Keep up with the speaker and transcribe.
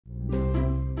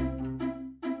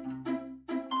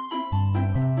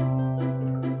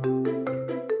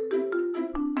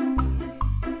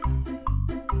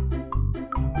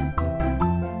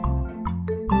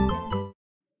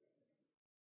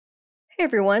Hey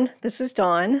everyone, this is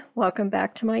Dawn. Welcome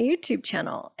back to my YouTube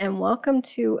channel and welcome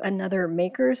to another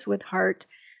Makers with Heart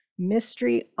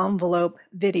Mystery Envelope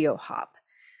video hop.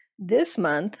 This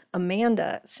month,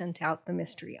 Amanda sent out the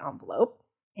mystery envelope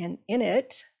and in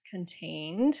it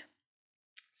contained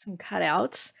some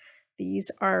cutouts. These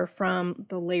are from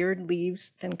the Layered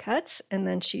Leaves Thin Cuts, and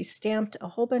then she stamped a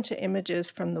whole bunch of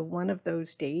images from the One of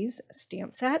Those Days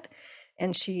stamp set.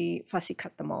 And she fussy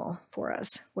cut them all for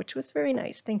us, which was very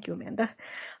nice. Thank you, Amanda.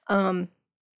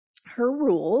 Her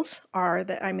rules are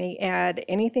that I may add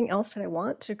anything else that I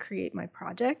want to create my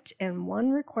project. And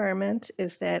one requirement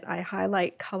is that I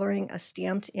highlight coloring a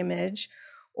stamped image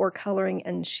or coloring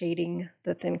and shading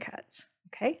the thin cuts.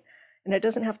 Okay. And it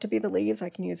doesn't have to be the leaves. I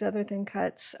can use other thin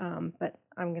cuts, but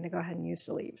I'm going to go ahead and use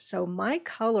the leaves. So my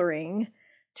coloring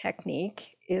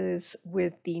technique is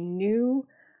with the new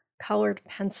colored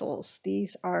pencils.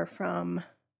 These are from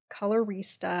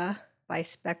Colorista by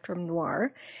Spectrum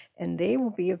Noir, and they will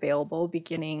be available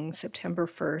beginning September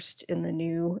 1st in the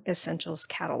new Essentials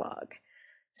catalog.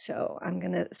 So I'm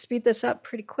going to speed this up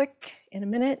pretty quick in a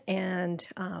minute, and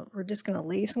we're just going to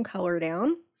lay some color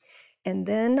down, and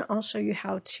then I'll show you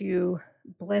how to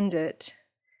blend it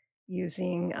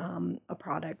using a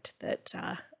product that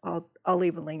I'll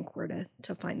leave a link where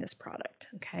to find this product.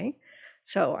 Okay.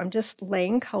 So I'm just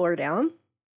laying color down,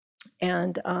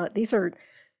 and these are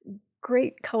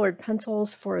great colored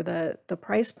pencils for the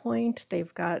price point.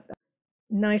 They've got a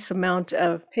nice amount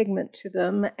of pigment to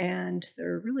them, and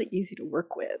they're really easy to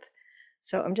work with.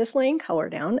 So I'm just laying color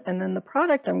down, and then the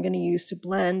product I'm going to use to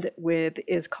blend with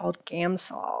is called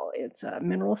Gamsol. It's a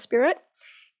mineral spirit,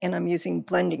 and I'm using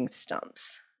blending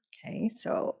stumps. Okay,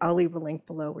 so I'll leave a link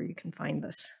below where you can find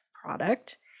this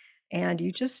product. And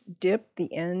you just dip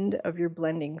the end of your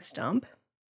blending stump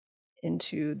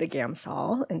into the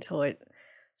Gamsol until it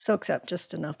soaks up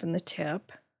just enough in the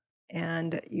tip.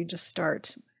 And you just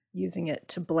start using it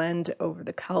to blend over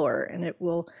the color. And it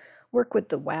will work with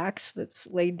the wax that's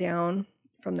laid down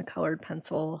from the colored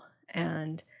pencil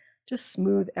and just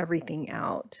smooth everything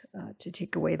out to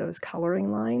take away those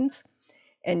coloring lines.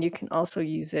 And you can also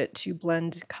use it to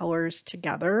blend colors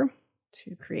together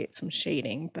to create some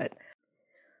shading. But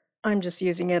I'm just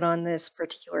using it on this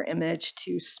particular image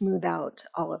to smooth out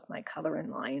all of my coloring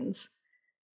lines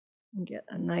and get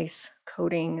a nice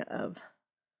coating of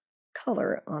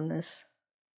color on this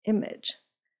image.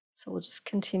 So we'll just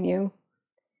continue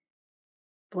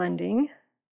blending,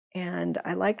 and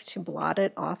I like to blot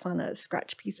it off on a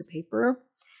scratch piece of paper.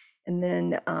 And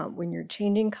then when you're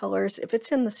changing colors, if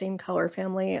it's in the same color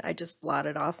family, I just blot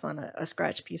it off on a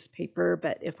scratch piece of paper.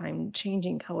 But if I'm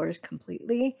changing colors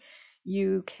completely,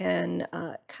 you can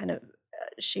kind of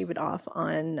shave it off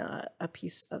on a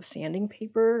piece of sanding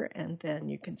paper, and then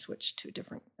you can switch to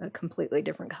a completely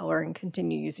different color and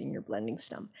continue using your blending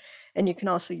stump. And you can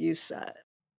also use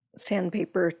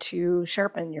sandpaper to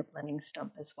sharpen your blending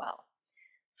stump as well.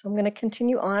 So I'm going to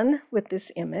continue on with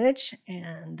this image,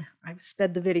 and I've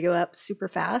sped the video up super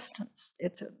fast.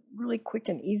 It's a really quick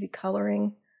and easy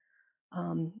coloring,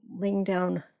 laying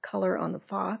down color on the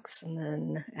fox and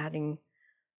then adding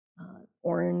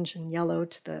orange and yellow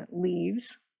to the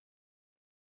leaves,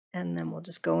 and then we'll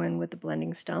just go in with the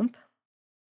blending stump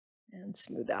and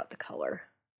smooth out the color.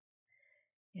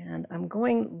 And I'm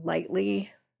going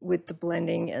lightly with the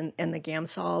blending and the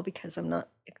Gamsol because I'm not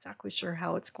exactly sure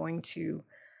how it's going to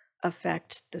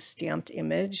affect the stamped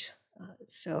image,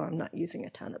 so I'm not using a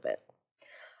ton of it.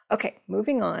 Okay,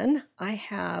 moving on, I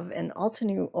have an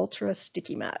Altenew Ultra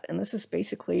Sticky Mat, and this is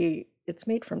basically, it's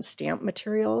made from stamp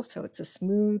material, so it's a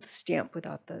smooth stamp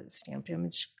without the stamped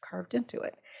image carved into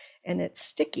it. And it's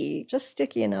sticky, just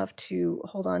sticky enough to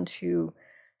hold on to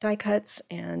die cuts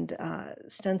and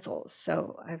stencils.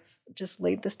 So I've just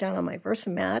laid this down on my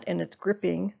Versamat, and it's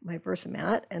gripping my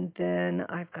Versamat, and then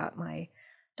I've got my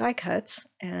die cuts,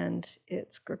 and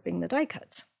it's gripping the die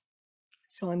cuts.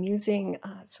 So I'm using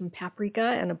some paprika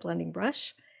and a blending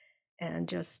brush, and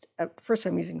just first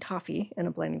I'm using toffee and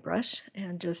a blending brush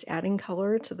and just adding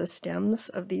color to the stems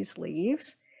of these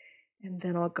leaves, and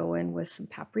then I'll go in with some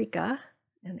paprika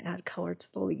and add color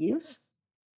to the leaves.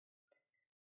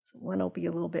 So one will be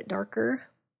a little bit darker,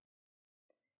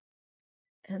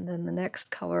 and then the next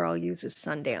color I'll use is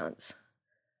Sundance.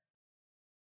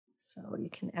 So you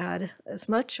can add as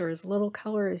much or as little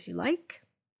color as you like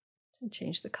to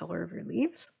change the color of your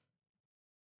leaves.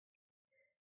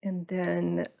 And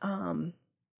then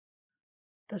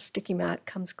the sticky mat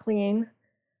comes clean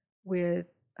with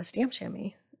a stamp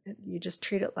chamois. You just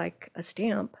treat it like a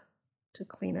stamp to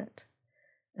clean it.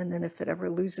 And then if it ever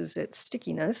loses its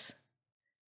stickiness,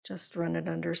 just run it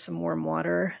under some warm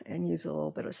water and use a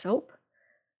little bit of soap.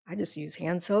 I just use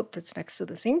hand soap that's next to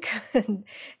the sink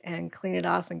and clean it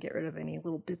off and get rid of any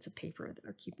little bits of paper that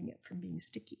are keeping it from being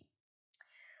sticky.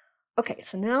 Okay,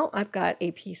 so now I've got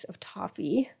a piece of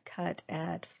toffee cut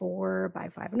at 4 by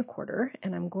 5 1/4,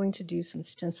 and I'm going to do some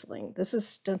stenciling. This is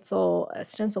a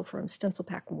stencil from Stencil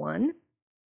Pack 1,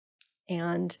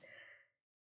 and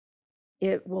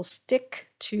it will stick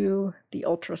to the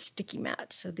Ultra Sticky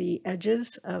Mat. So the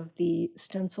edges of the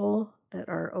stencil that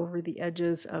are over the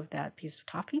edges of that piece of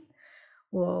toffee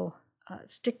will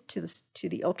stick to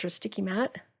the Ultra Sticky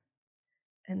Mat,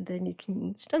 and then you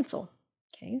can stencil.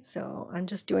 Okay, so I'm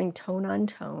just doing tone on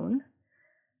tone,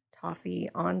 toffee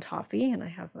on toffee, and I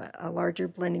have a larger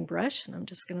blending brush, and I'm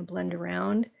just going to blend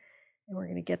around, and we're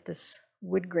going to get this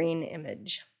wood grain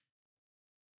image.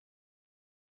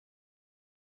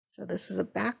 So this is a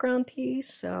background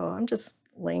piece, so I'm just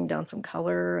laying down some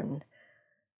color, and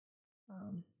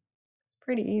it's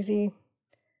pretty easy,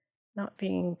 not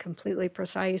being completely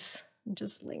precise,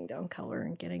 just laying down color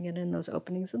and getting it in those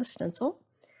openings of the stencil.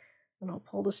 And I'll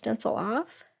pull the stencil off,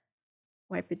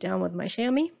 wipe it down with my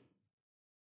chamois,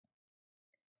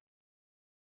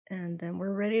 and then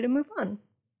we're ready to move on.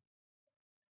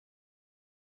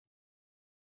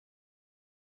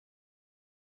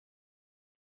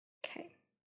 Okay.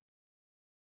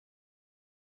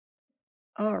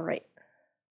 All right.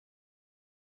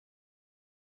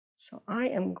 So I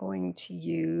am going to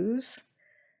use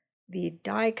the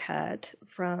die cut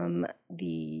from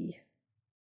the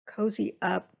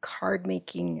cozyup card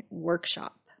making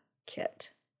workshop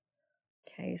kit.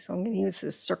 Okay, so I'm going to use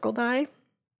this circle die.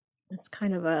 It's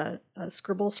kind of a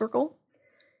scribble circle,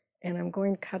 and I'm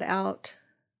going to cut out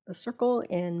the circle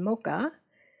in mocha,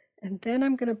 and then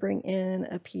I'm going to bring in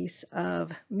a piece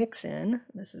of mix-in.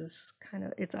 This is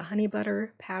it's a honey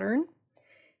butter pattern,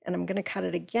 and I'm going to cut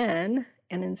it again,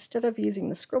 and instead of using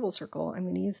the scribble circle, I'm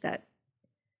going to use that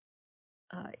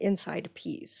inside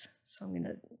piece. So I'm going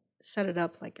to set it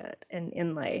up like an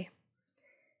inlay.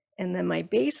 And then my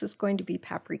base is going to be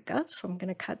paprika, so I'm going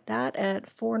to cut that at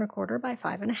 4 1/4 by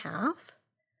 5 1/2.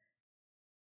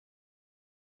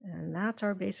 And that's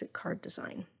our basic card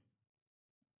design.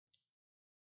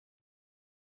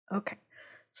 Okay,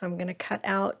 so I'm going to cut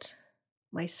out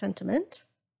my sentiment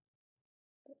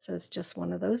that says just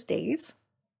one of those days.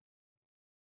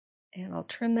 And I'll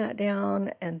trim that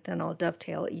down, and then I'll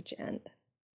dovetail each end.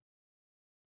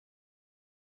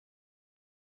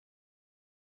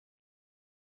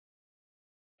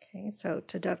 Okay, so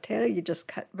to dovetail, you just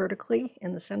cut vertically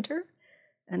in the center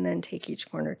and then take each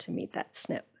corner to meet that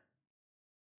snip.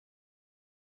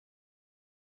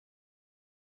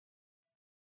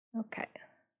 Okay.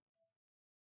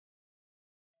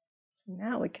 So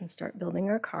now we can start building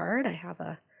our card. I have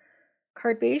a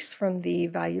card base from the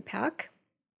value pack.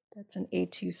 That's an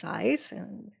A2 size,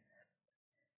 and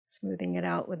smoothing it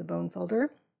out with a bone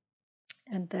folder.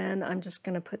 And then I'm just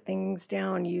going to put things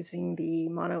down using the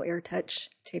Mono Air Touch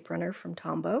tape runner from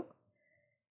Tombow.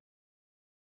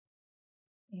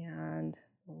 And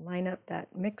we'll line up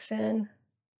that mix-in,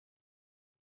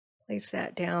 place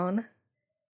that down,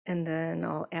 and then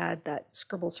I'll add that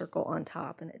scribble circle on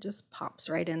top, and it just pops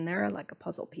right in there like a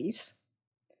puzzle piece.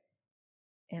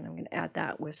 And I'm going to add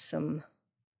that with some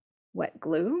wet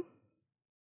glue.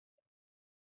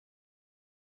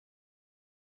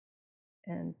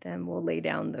 And then we'll lay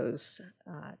down those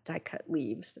die cut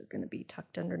leaves. They're going to be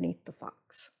tucked underneath the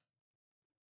fox.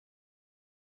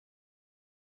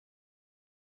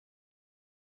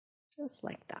 Just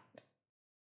like that.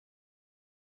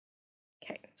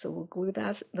 Okay, so we'll glue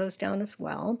those down as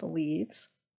well, the leaves.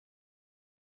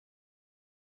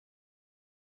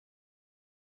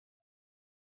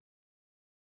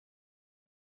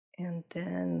 And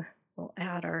then we'll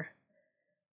add our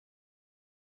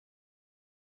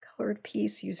colored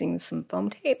piece using some foam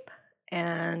tape,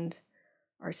 and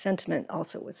our sentiment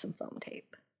also with some foam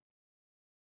tape.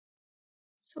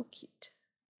 So cute.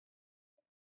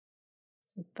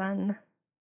 Some fun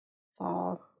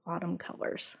fall, autumn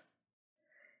colors.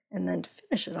 And then to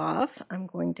finish it off, I'm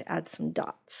going to add some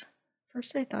dots.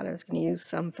 First I thought I was going to use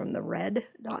some from the red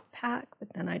dot pack,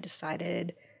 but then I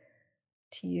decided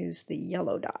to use the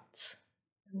yellow dots.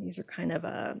 And these are kind of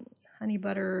a honey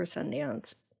butter,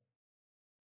 Sundance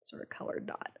sort of colored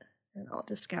dot. And I'll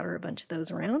just scatter a bunch of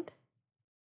those around.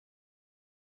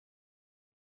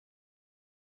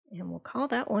 And we'll call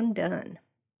that one done.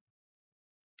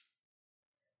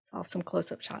 So I'll have some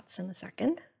close-up shots in a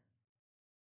second.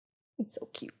 It's so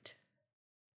cute.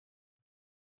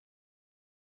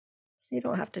 So you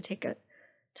don't have to take a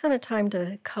ton of time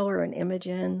to color an image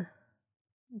in.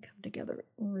 And come together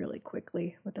really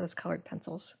quickly with those colored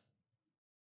pencils.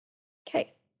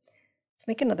 Okay, let's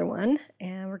make another one,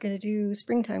 and we're going to do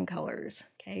springtime colors.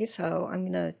 Okay, so I'm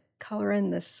going to color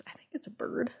in this, I think it's a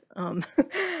bird. I'm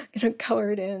going to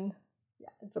color it in, yeah,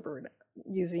 it's a bird,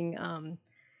 using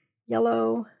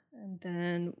yellow, and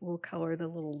then we'll color the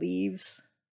little leaves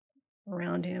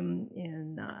around him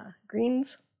in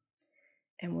greens,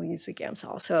 and we'll use the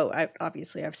Gamsol. So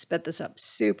obviously I've sped this up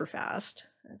super fast.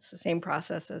 It's the same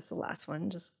process as the last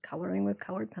one, just coloring with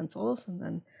colored pencils, and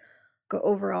then go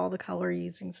over all the color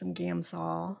using some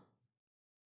Gamsol,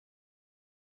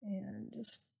 and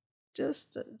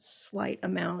just a slight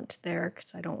amount there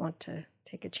because I don't want to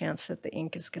take a chance that the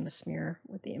ink is going to smear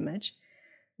with the image.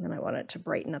 And then I want it to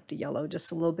brighten up the yellow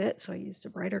just a little bit, so I used a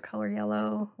brighter color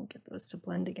yellow. We'll get those to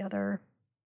blend together.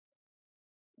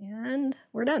 And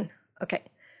we're done. Okay,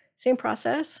 same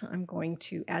process. I'm going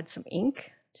to add some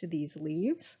ink to these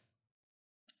leaves,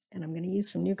 and I'm going to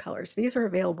use some new colors. These are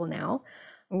available now.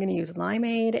 I'm going to use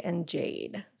Limeade and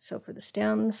Jade. So for the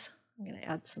stems, I'm going to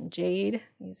add some Jade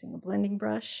using a blending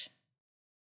brush.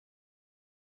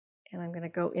 And I'm going to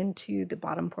go into the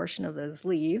bottom portion of those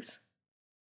leaves.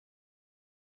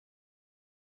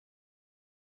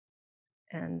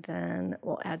 And then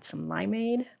we'll add some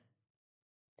Limeade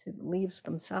to the leaves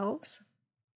themselves.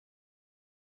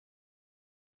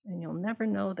 And you'll never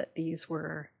know that these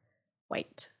were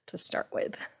white to start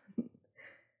with.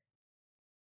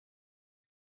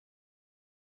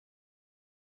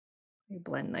 They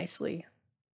blend nicely.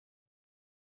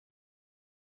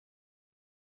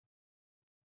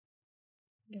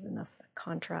 Give enough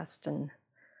contrast and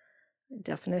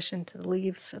definition to the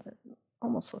leaves so that it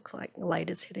almost looks like light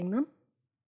is hitting them.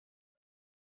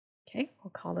 Okay,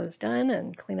 we'll call those done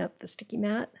and clean up the sticky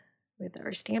mat with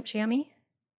our stamp chamois.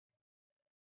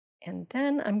 And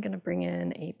then I'm going to bring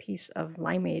in a piece of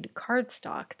Limeade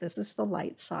cardstock. This is the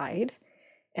light side,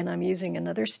 and I'm using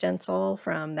another stencil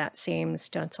from that same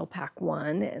stencil pack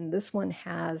 1, and this one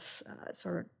has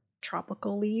sort of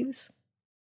tropical leaves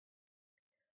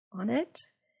on it.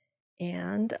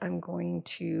 And I'm going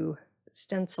to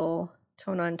stencil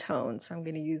tone on tone, so I'm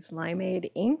going to use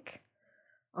Limeade ink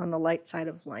on the light side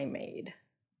of Limeade.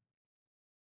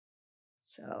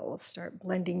 So we'll start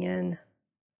blending in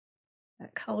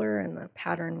that color, and the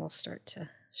pattern will start to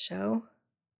show.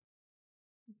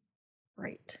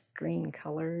 Bright green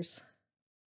colors.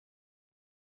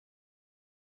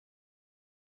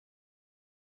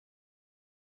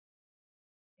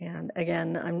 And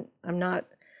again, I'm not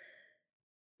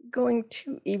going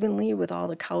too evenly with all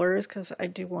the colors because I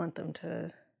do want them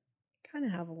to kind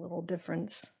of have a little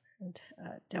difference and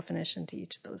definition to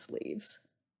each of those leaves.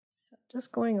 So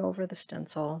just going over the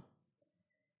stencil.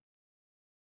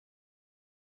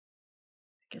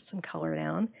 Get some color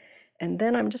down, and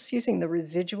then I'm just using the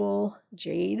residual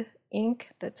Jade ink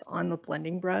that's on the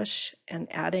blending brush and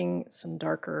adding some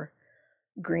darker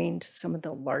green to some of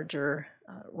the larger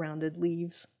rounded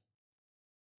leaves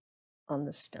on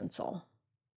the stencil,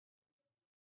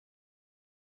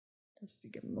 just to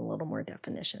give them a little more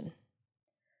definition.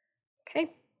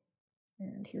 Okay,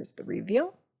 and here's the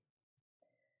reveal.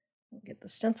 We'll get the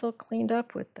stencil cleaned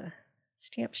up with the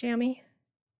stamp chamois.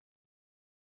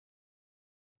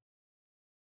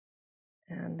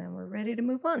 And then we're ready to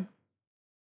move on.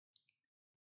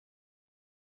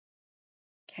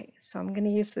 Okay, so I'm going to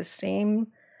use the same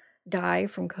die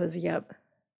from cozyup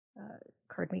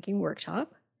card making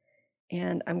workshop,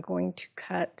 and I'm going to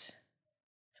cut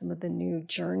some of the new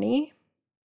Journey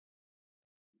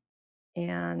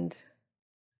and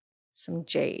some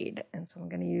Jade. And so I'm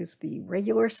going to use the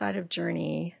regular side of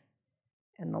Journey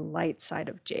and the light side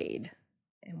of Jade,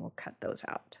 and we'll cut those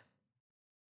out.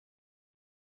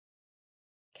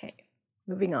 Okay,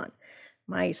 moving on.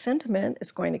 My sentiment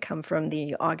is going to come from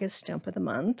the August stamp of the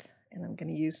month, and I'm going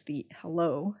to use the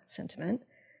Hello sentiment.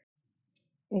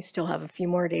 You still have a few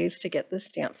more days to get this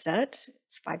stamp set.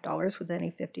 It's $5 with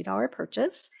any $50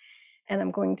 purchase, and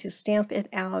I'm going to stamp it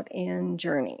out in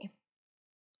Journey.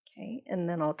 Okay, and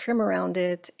then I'll trim around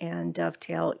it and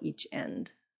dovetail each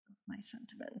end of my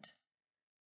sentiment.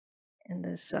 And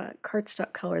this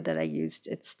cardstock color that I used,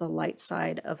 it's the light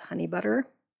side of Honey Butter,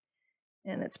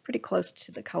 and it's pretty close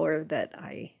to the color that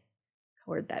I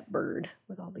colored that bird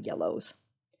with all the yellows.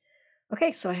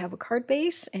 Okay, so I have a card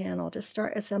base, and I'll just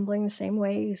start assembling the same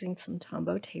way using some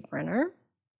Tombow tape runner.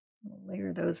 I'll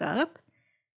layer those up,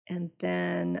 and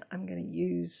then I'm going to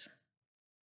use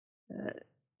the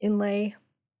inlay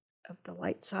of the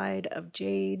light side of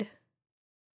Jade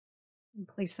and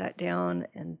place that down,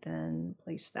 and then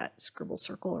place that scribble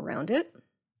circle around it.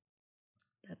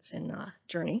 That's in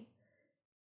Journey.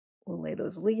 We'll lay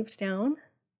those leaves down,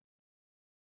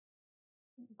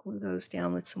 glue those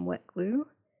down with some wet glue,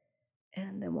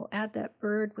 And then we'll add that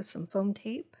bird with some foam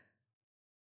tape.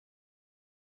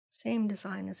 Same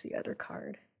design as the other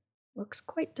card. Looks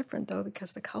quite different though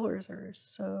because the colors are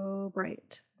so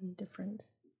bright and different.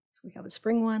 So we have a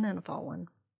spring one and a fall one.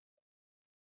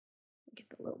 Get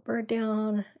the little bird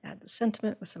down, add the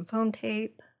sentiment with some foam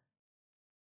tape.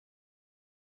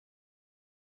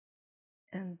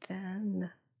 And then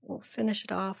we'll finish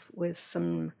it off with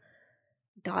some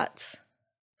dots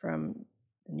from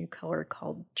the new color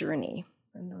called Journey.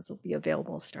 And those will be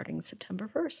available starting September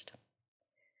 1st.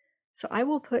 So I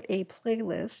will put a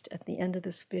playlist at the end of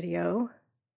this video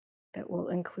that will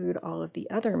include all of the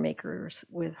other Makers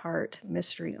with Heart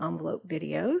mystery envelope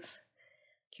videos.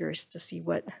 Curious to see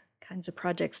what kinds of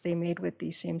projects they made with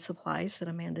these same supplies that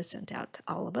Amanda sent out to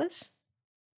all of us.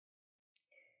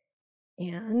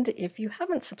 And if you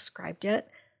haven't subscribed yet,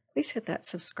 please hit that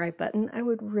subscribe button. I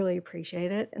would really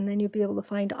appreciate it. And then you'll be able to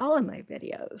find all of my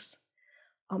videos.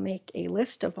 I'll make a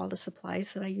list of all the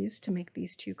supplies that I used to make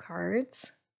these 2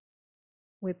 cards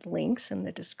with links in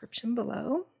the description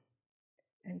below.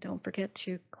 And don't forget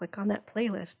to click on that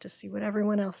playlist to see what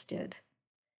everyone else did.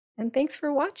 And thanks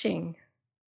for watching.